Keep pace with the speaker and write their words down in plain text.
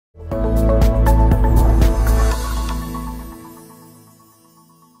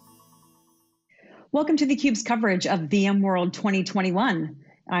Welcome to theCUBE's coverage of VMworld 2021.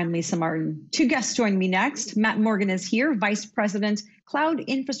 I'm Lisa Martin. Two guests join me next. Matt Morgan is here, Vice President, Cloud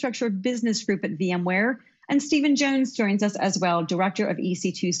Infrastructure Business Group at VMware. And Stephen Jones joins us as well, Director of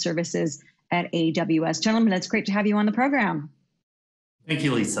EC2 Services at AWS. Gentlemen, it's great to have you on the program. Thank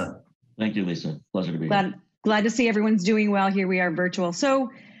you, Lisa. Thank you, Lisa. Pleasure to be here. Glad to see everyone's doing well. Here we are virtual.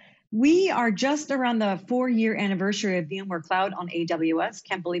 So we are just around the 4-year anniversary of VMware Cloud on AWS.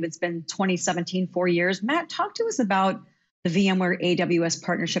 Can't believe it's been 2017, 4 years. Matt, talk to us about the VMware AWS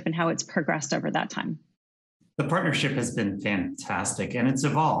partnership and how it's progressed over that time. The partnership has been fantastic and it's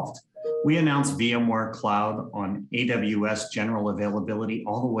evolved. We announced VMware Cloud on AWS general availability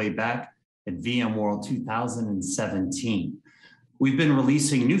all the way back at VMworld 2017. We've been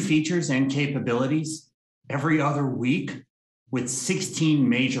releasing new features and capabilities every other week, with 16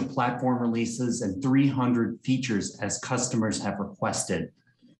 major platform releases and 300 features as customers have requested.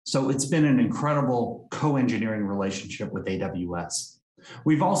 So it's been an incredible co-engineering relationship with AWS.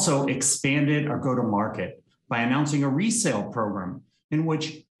 We've also expanded our go-to-market by announcing a resale program in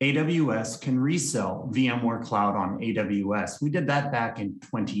which AWS can resell VMware Cloud on AWS. We did that back in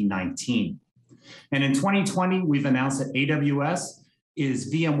 2019. And in 2020, we've announced that AWS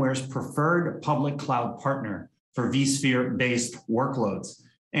is VMware's preferred public cloud partner for vSphere-based workloads.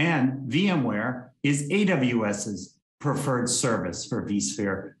 And VMware is AWS's preferred service for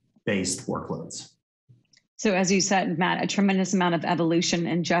vSphere-based workloads. So as you said, Matt, a tremendous amount of evolution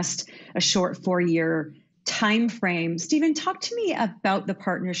in just a short 4-year time frame. Stephen, talk to me about the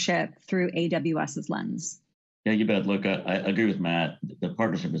partnership through AWS's lens. Yeah, you bet. Look, I agree with Matt. The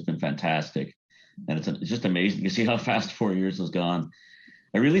partnership has been fantastic. And it's just amazing to see how fast 4 years has gone.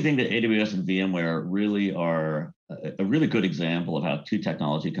 I really think that AWS and VMware really are a really good example of how two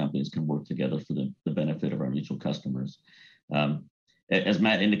technology companies can work together for the benefit of our mutual customers. As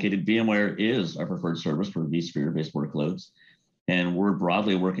Matt indicated, VMware is our preferred service for vSphere-based workloads. And we're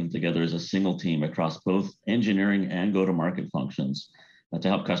broadly working together as a single team across both engineering and go-to-market functions to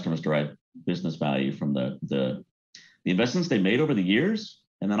help customers derive business value from the investments they made over the years,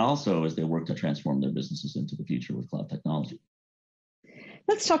 and then also as they work to transform their businesses into the future with cloud technology.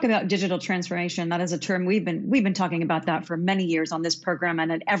 Let's talk about digital transformation. That is a term we've been talking about that for many years on this program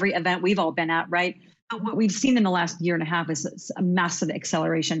and at every event we've all been at, right? But what we've seen in the last year and a half is a massive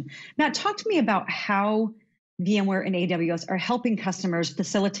acceleration. Matt, talk to me about how VMware and AWS are helping customers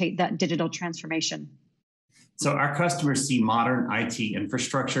facilitate that digital transformation. So our customers see modern IT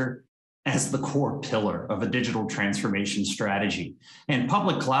infrastructure as the core pillar of a digital transformation strategy. And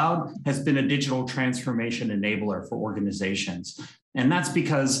public cloud has been a digital transformation enabler for organizations. And that's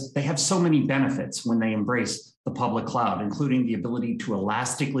because they have so many benefits when they embrace the public cloud, including the ability to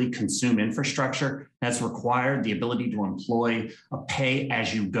elastically consume infrastructure as required, the ability to employ a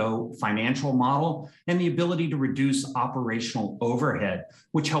pay-as-you-go financial model, and the ability to reduce operational overhead,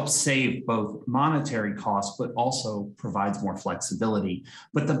 which helps save both monetary costs, but also provides more flexibility.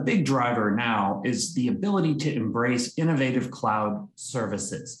 But the big driver now is the ability to embrace innovative cloud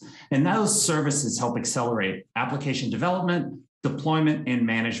services. And those services help accelerate application development, deployment, and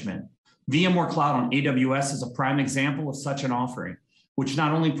management. VMware Cloud on AWS is a prime example of such an offering, which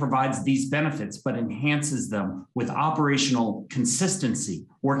not only provides these benefits, but enhances them with operational consistency,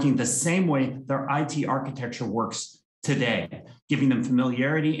 working the same way their IT architecture works today, giving them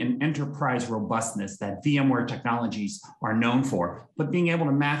familiarity and enterprise robustness that VMware technologies are known for, but being able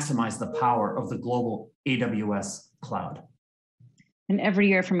to maximize the power of the global AWS cloud. And every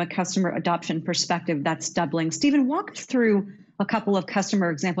year from a customer adoption perspective, that's doubling. Stephen, walk through a couple of customer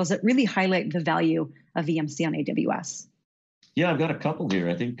examples that really highlight the value of VMC on AWS. Yeah, I've got a couple here.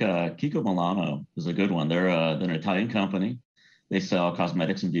 I think Kiko Milano is a good one. They're an Italian company. They sell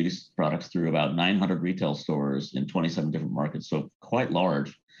cosmetics and beauty products through about 900 retail stores in 27 different markets, so quite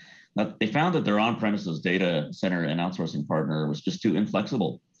large. Now, they found that their on-premises data center and outsourcing partner was just too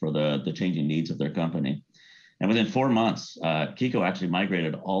inflexible for the changing needs of their company. And within 4 months, Kiko actually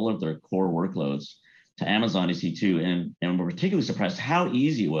migrated all of their core workloads to Amazon EC2, and we're particularly surprised how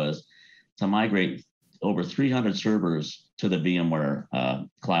easy it was to migrate over 300 servers to the VMware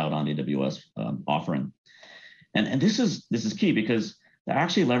Cloud on AWS offering. And this is key because they're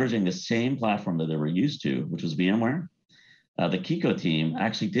actually leveraging the same platform that they were used to, which was VMware. The Kiko team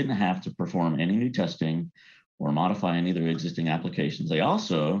actually didn't have to perform any new testing or modify any of their existing applications. They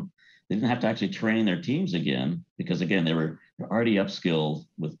didn't have to actually train their teams again, because again, they're already upskilled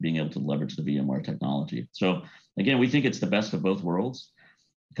with being able to leverage the VMware technology. So again, we think it's the best of both worlds.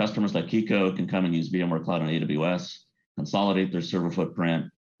 Customers like Kiko can come and use VMware Cloud on AWS, consolidate their server footprint,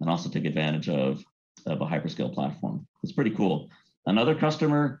 and also take advantage of a hyperscale platform. It's pretty cool. Another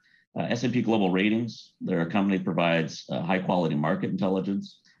customer S&P Global Ratings, their company provides high quality market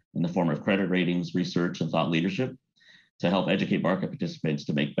intelligence in the form of credit ratings, research, and thought leadership to help educate market participants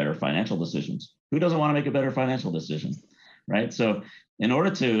to make better financial decisions. Who doesn't want to make a better financial decision, right? So in order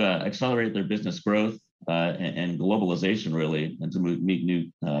to accelerate their business growth and globalization really, and to meet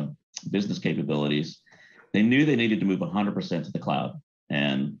new business capabilities, they knew they needed to move 100% to the cloud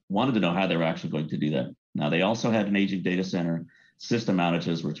and wanted to know how they were actually going to do that. Now, they also had an aging data center, system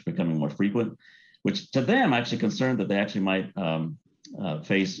outages, which are becoming more frequent, which to them actually concerned that they actually might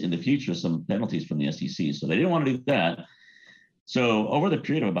face in the future some penalties from the SEC. So they didn't want to do that. So over the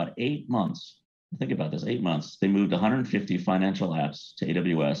period of about 8 months, think about this, 8 months, they moved 150 financial apps to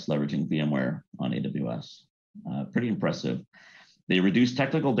AWS, leveraging VMware on AWS. Pretty impressive. They reduced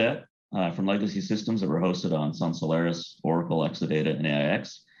technical debt from legacy systems that were hosted on Sun Solaris, Oracle, Exadata, and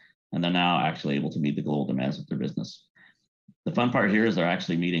AIX, and they're now actually able to meet the global demands of their business. The fun part here is they're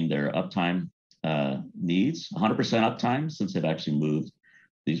actually meeting their uptime needs, 100% uptime, since they've actually moved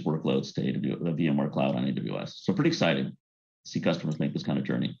these workloads to the VMware Cloud on AWS. So pretty exciting to see customers make this kind of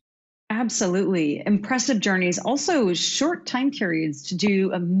journey. Absolutely. Impressive journeys. Also short time periods to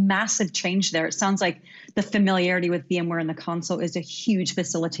do a massive change there. It sounds like the familiarity with VMware in the console is a huge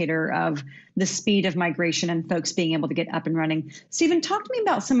facilitator of the speed of migration and folks being able to get up and running. Stephen, talk to me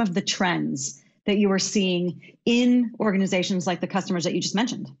about some of the trends that you are seeing in organizations like the customers that you just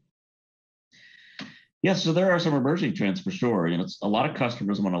mentioned. Yes, so there are some emerging trends for sure. A lot of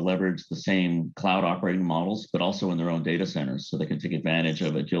customers want to leverage the same cloud operating models, but also in their own data centers, so they can take advantage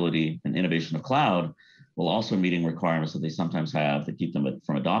of agility and innovation of cloud, while also meeting requirements that they sometimes have that keep them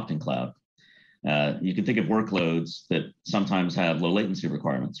from adopting cloud. You can think of workloads that sometimes have low latency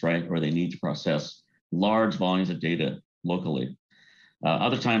requirements, right? Or they need to process large volumes of data locally.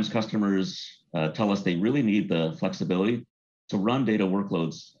 Other times, customers tell us they really need the flexibility to run data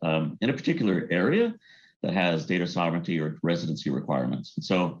workloads in a particular area that has data sovereignty or residency requirements. And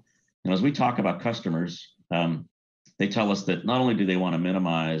so, as we talk about customers, they tell us that not only do they want to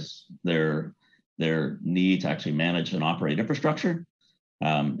minimize their need to actually manage and operate infrastructure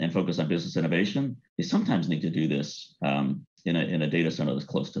and focus on business innovation, they sometimes need to do this in a data center that's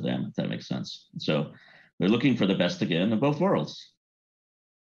close to them, if that makes sense. And so they're looking for the best again of both worlds.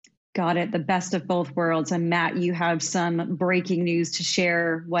 Got it. The best of both worlds. And Matt, you have some breaking news to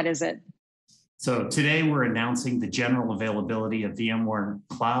share. What is it? So today we're announcing the general availability of VMware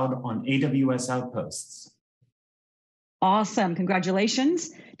Cloud on AWS Outposts. Awesome. Congratulations.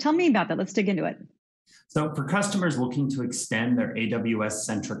 Tell me about that. Let's dig into it. So for customers looking to extend their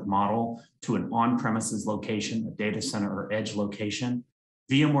AWS-centric model to an on-premises location, a data center or edge location,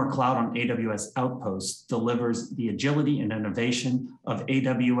 VMware Cloud on AWS Outposts delivers the agility and innovation of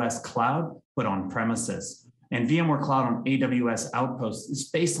AWS Cloud, but on premises. And VMware Cloud on AWS Outposts is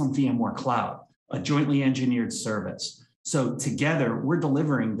based on VMware Cloud, a jointly engineered service. So together, we're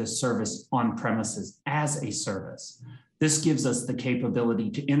delivering this service on premises as a service. This gives us the capability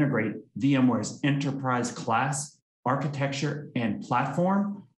to integrate VMware's enterprise class architecture and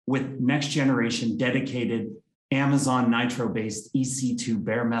platform with next generation dedicated Amazon Nitro-based EC2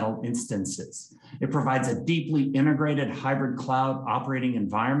 bare metal instances. It provides a deeply integrated hybrid cloud operating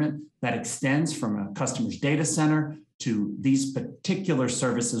environment that extends from a customer's data center to these particular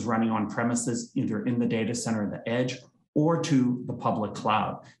services running on premises, either in the data center or the edge, or to the public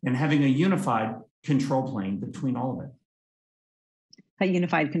cloud, and having a unified control plane between all of it. That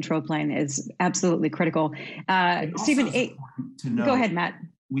unified control plane is absolutely critical. Stephen, go ahead, Matt.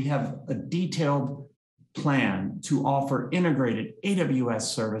 We have a detailed plan to offer integrated AWS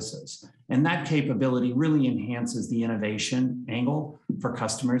services. And that capability really enhances the innovation angle for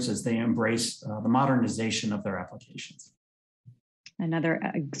customers as they embrace the modernization of their applications. Another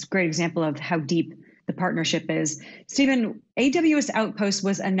great example of how deep the partnership is. Stephen, AWS Outpost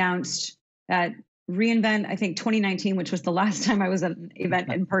was announced at reInvent, I think 2019, which was the last time I was at an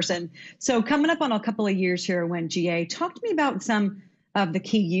event in person. So coming up on a couple of years here when GA, talk to me about some of the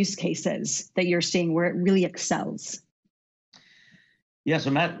key use cases that you're seeing where it really excels. Yeah,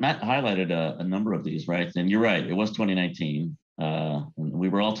 so Matt highlighted a number of these, right? And you're right, it was 2019. We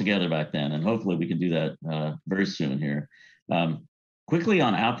were all together back then, and hopefully we can do that very soon here. Quickly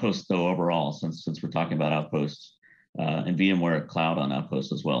on Outposts, though, overall, since we're talking about Outposts and VMware Cloud on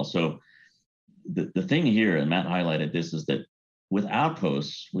Outposts as well. So the thing here, and Matt highlighted this, is that with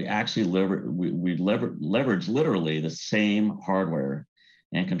Outposts, we actually leverage literally the same hardware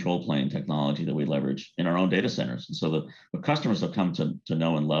and control plane technology that we leverage in our own data centers. And so what customers have come to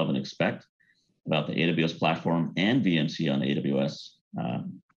know and love and expect about the AWS platform and VMC on AWS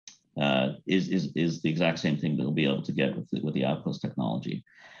is the exact same thing that they'll be able to get with the Outpost technology.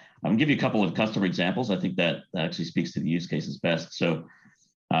 I'm gonna give you a couple of customer examples. I think that actually speaks to the use cases best. So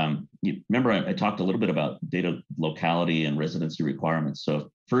you remember I talked a little bit about data locality and residency requirements.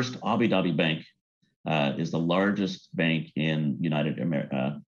 So first, Abu Dhabi Bank is the largest bank in United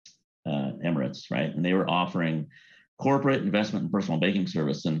Emirates, right? And they were offering corporate investment and personal banking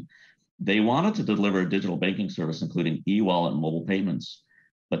service. And they wanted to deliver a digital banking service, including e-wallet and mobile payments,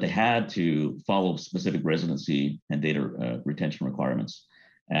 but they had to follow specific residency and data retention requirements.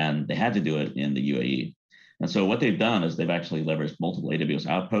 And they had to do it in the UAE. And so what they've done is they've actually leveraged multiple AWS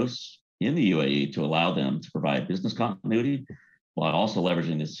outposts in the UAE to allow them to provide business continuity while also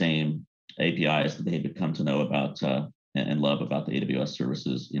leveraging the same APIs that they had come to know about and love about the AWS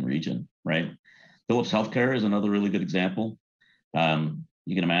services in region, right? Philips Healthcare is another really good example.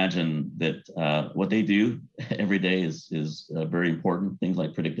 You can imagine that what they do every day is very important, things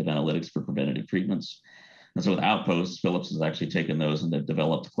like predictive analytics for preventative treatments. And so with Outposts, Philips has actually taken those and they've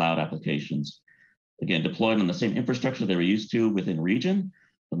developed cloud applications, again, deployed on the same infrastructure they were used to within region,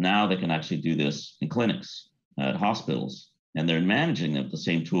 but now they can actually do this in clinics, at hospitals, and they're managing them with the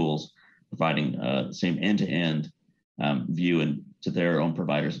same tools, providing the same end-to-end view and to their own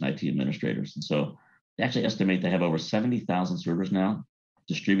providers and IT administrators. And so they actually estimate they have over 70,000 servers now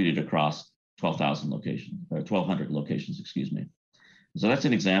distributed across 12,000 locations, or 1,200 locations, excuse me. So that's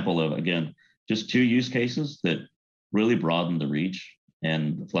an example of, again, just two use cases that really broaden the reach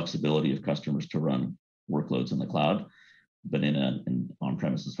and the flexibility of customers to run workloads in the cloud, but in an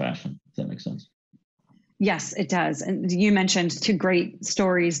on-premises fashion, if that makes sense. Yes, it does. And you mentioned two great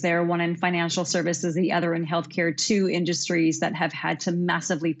stories there, one in financial services, the other in healthcare, two industries that have had to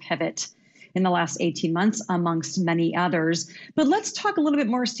massively pivot in the last 18 months, amongst many others. But let's talk a little bit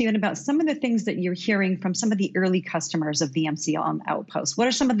more, Stephen, about some of the things that you're hearing from some of the early customers of VMC on Outpost. What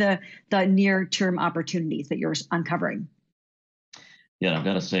are some of the near-term opportunities that you're uncovering? Yeah, I've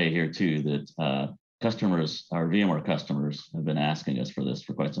got to say here too that customers, our VMware customers, have been asking us for this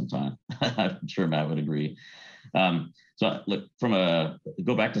for quite some time. I'm sure Matt would agree. So look,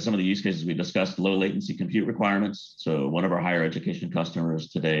 go back to some of the use cases we discussed, low latency compute requirements. So one of our higher education customers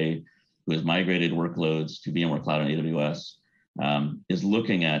today, who has migrated workloads to VMware Cloud on AWS, is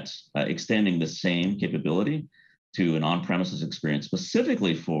looking at extending the same capability to an on-premises experience,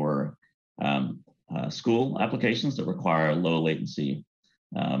 specifically for school applications that require low latency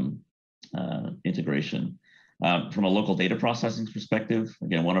integration. From a local data processing perspective,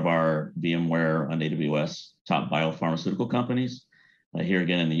 again, one of our VMware on AWS top biopharmaceutical companies here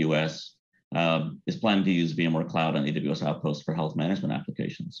again in the US is planning to use VMware Cloud on AWS Outposts for health management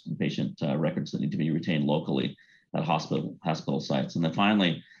applications and patient records that need to be retained locally at hospital sites. And then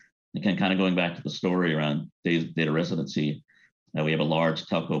finally, again, kind of going back to the story around data residency, we have a large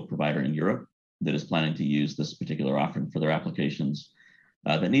telco provider in Europe that is planning to use this particular offering for their applications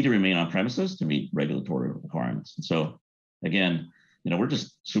that need to remain on premises to meet regulatory requirements. And so, again, we're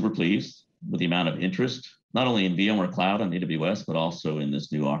just super pleased with the amount of interest, not only in VMware Cloud on AWS, but also in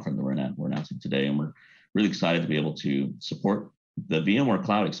this new offering that we're announcing today. And we're really excited to be able to support the VMware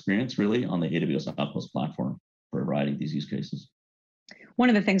Cloud experience really on the AWS Outpost platform for a variety of these use cases. One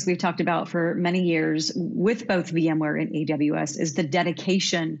of the things we've talked about for many years with both VMware and AWS is the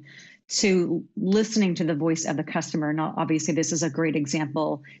dedication to listening to the voice of the customer. Now, obviously, this is a great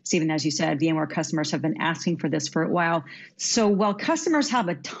example. Stephen, as you said, VMware customers have been asking for this for a while. So while customers have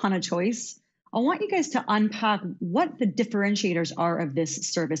a ton of choice, I want you guys to unpack what the differentiators are of this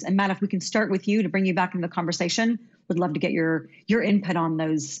service. And Matt, if we can start with you to bring you back into the conversation, would love to get your input on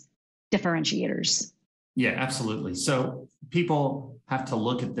those differentiators. Yeah, absolutely. So people have to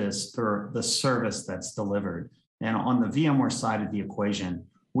look at this for the service that's delivered. And on the VMware side of the equation,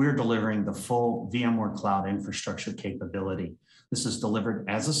 we're delivering the full VMware Cloud infrastructure capability. This is delivered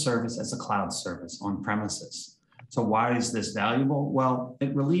as a service, as a cloud service on premises. So why is this valuable? Well,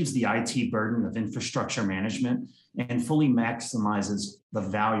 it relieves the IT burden of infrastructure management and fully maximizes the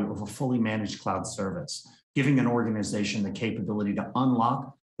value of a fully managed cloud service, giving an organization the capability to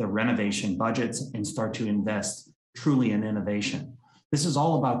unlock the renovation budgets and start to invest truly in innovation. This is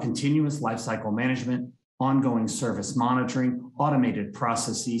all about continuous lifecycle management, ongoing service monitoring, automated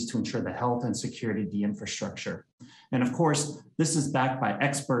processes to ensure the health and security of the infrastructure. And of course, this is backed by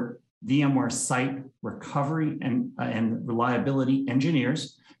expert VMware site recovery and reliability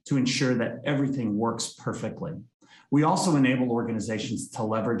engineers to ensure that everything works perfectly. We also enable organizations to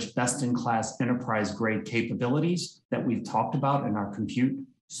leverage best-in-class enterprise-grade capabilities that we've talked about in our compute,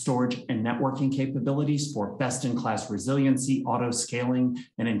 storage, and networking capabilities for best-in-class resiliency, auto-scaling,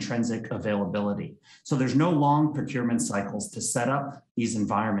 and intrinsic availability. So there's no long procurement cycles to set up these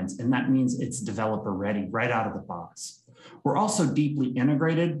environments, and that means it's developer ready right out of the box. We're also deeply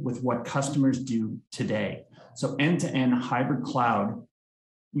integrated with what customers do today. So end-to-end hybrid cloud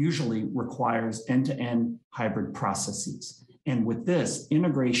usually requires end-to-end hybrid processes. And with this,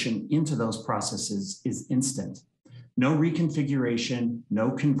 integration into those processes is instant. No reconfiguration,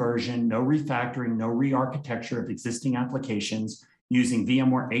 no conversion, no refactoring, no re-architecture of existing applications. Using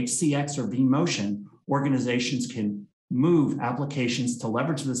VMware HCX or vMotion, organizations can move applications to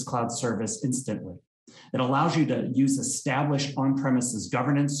leverage this cloud service instantly. It allows you to use established on-premises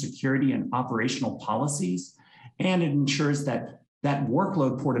governance, security, and operational policies, and it ensures that that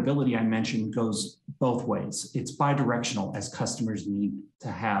workload portability I mentioned goes both ways. It's bidirectional as customers need to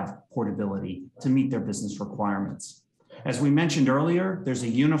have portability to meet their business requirements. As we mentioned earlier, there's a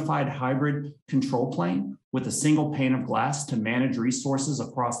unified hybrid control plane with a single pane of glass to manage resources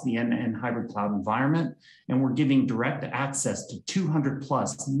across the end-to-end hybrid cloud environment. And we're giving direct access to 200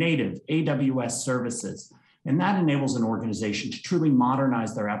 plus native AWS services. And that enables an organization to truly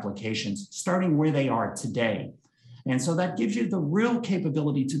modernize their applications, starting where they are today. And so that gives you the real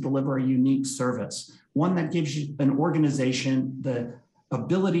capability to deliver a unique service, one that gives you an organization the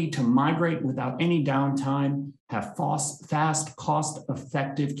ability to migrate without any downtime, have fast,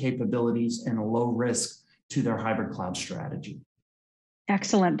 cost-effective capabilities, and a low risk to their hybrid cloud strategy.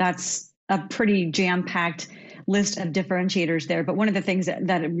 Excellent. That's a pretty jam-packed list of differentiators there. But one of the things that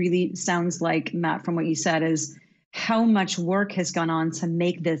it really sounds like, Matt, from what you said, is how much work has gone on to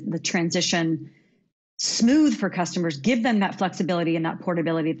make the transition smooth for customers, give them that flexibility and that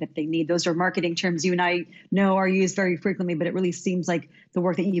portability that they need. Those are marketing terms you and I know are used very frequently, but it really seems like the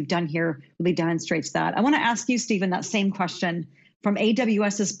work that you've done here really demonstrates that. I want to ask you, Stephen, that same question from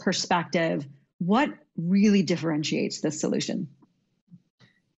AWS's perspective. What really differentiates this solution?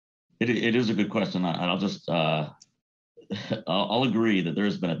 It is a good question. I'll just I'll agree that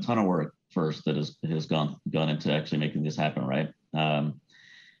there's been a ton of work first that has gone into actually making this happen, right?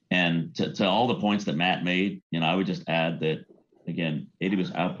 And to all the points that Matt made, I would just add that, again,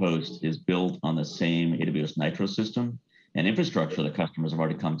 AWS Outpost is built on the same AWS Nitro system and infrastructure that customers have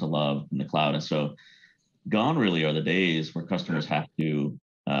already come to love in the cloud. And so gone really are the days where customers have to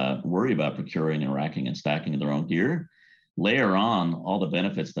worry about procuring and racking and stacking their own gear. Layer on all the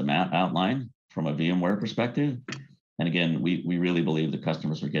benefits that Matt outlined from a VMware perspective. And again, we really believe that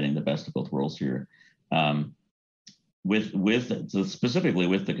customers are getting the best of both worlds here. Specifically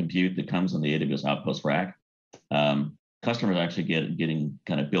with the compute that comes in the AWS Outpost rack, customers actually getting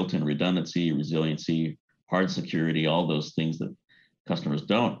kind of built-in redundancy, resiliency, hard security, all those things that customers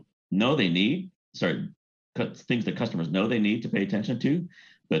don't know they need. Things that customers know they need to pay attention to,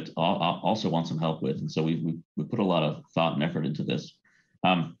 but also want some help with. And so we put a lot of thought and effort into this.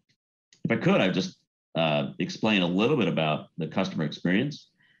 If I could, I'd just explain a little bit about the customer experience.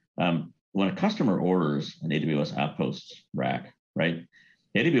 When a customer orders an AWS Outpost rack, right,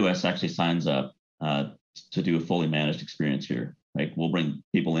 AWS actually signs up to do a fully managed experience here. Like, we'll bring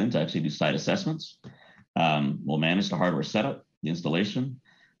people in to actually do site assessments. We'll manage the hardware setup, the installation,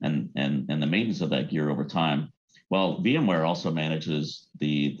 and the maintenance of that gear over time. Well, VMware also manages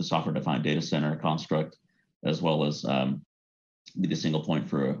the software-defined data center construct, as well as be the single point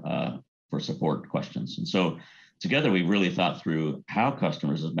for support questions. And so together, we really thought through how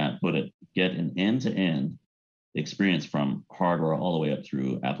customers, as Matt put it, get an end-to-end experience from hardware all the way up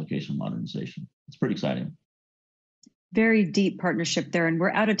through application modernization. It's pretty exciting. Very deep partnership there, and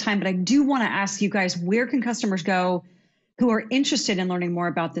we're out of time, but I do want to ask you guys, where can customers go who are interested in learning more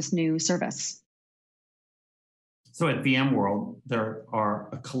about this new service? So at VMworld, there are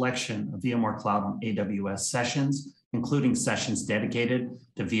a collection of VMware Cloud on AWS sessions, including sessions dedicated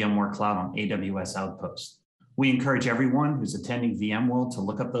to VMware Cloud on AWS Outpost. We encourage everyone who's attending VMworld to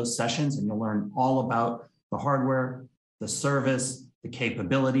look up those sessions, and you'll learn all about the hardware, the service, the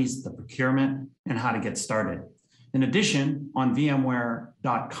capabilities, the procurement, and how to get started. In addition, on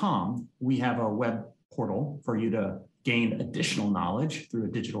VMware.com, we have a web portal for you to gain additional knowledge through a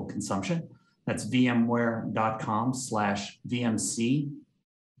digital consumption. That's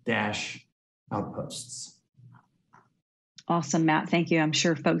VMware.com/VMC-outposts. Awesome, Matt. Thank you. I'm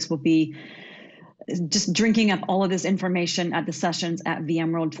sure folks will be just drinking up all of this information at the sessions at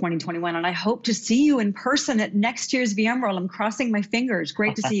VMworld 2021. And I hope to see you in person at next year's VMworld. I'm crossing my fingers.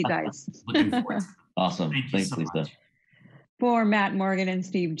 Great to see you guys. Looking forward. Awesome. Thanks, so Lisa. Much. For Matt Morgan and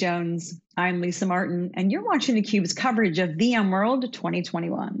Steve Jones, I'm Lisa Martin, and you're watching theCUBE's coverage of VMworld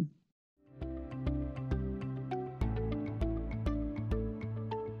 2021.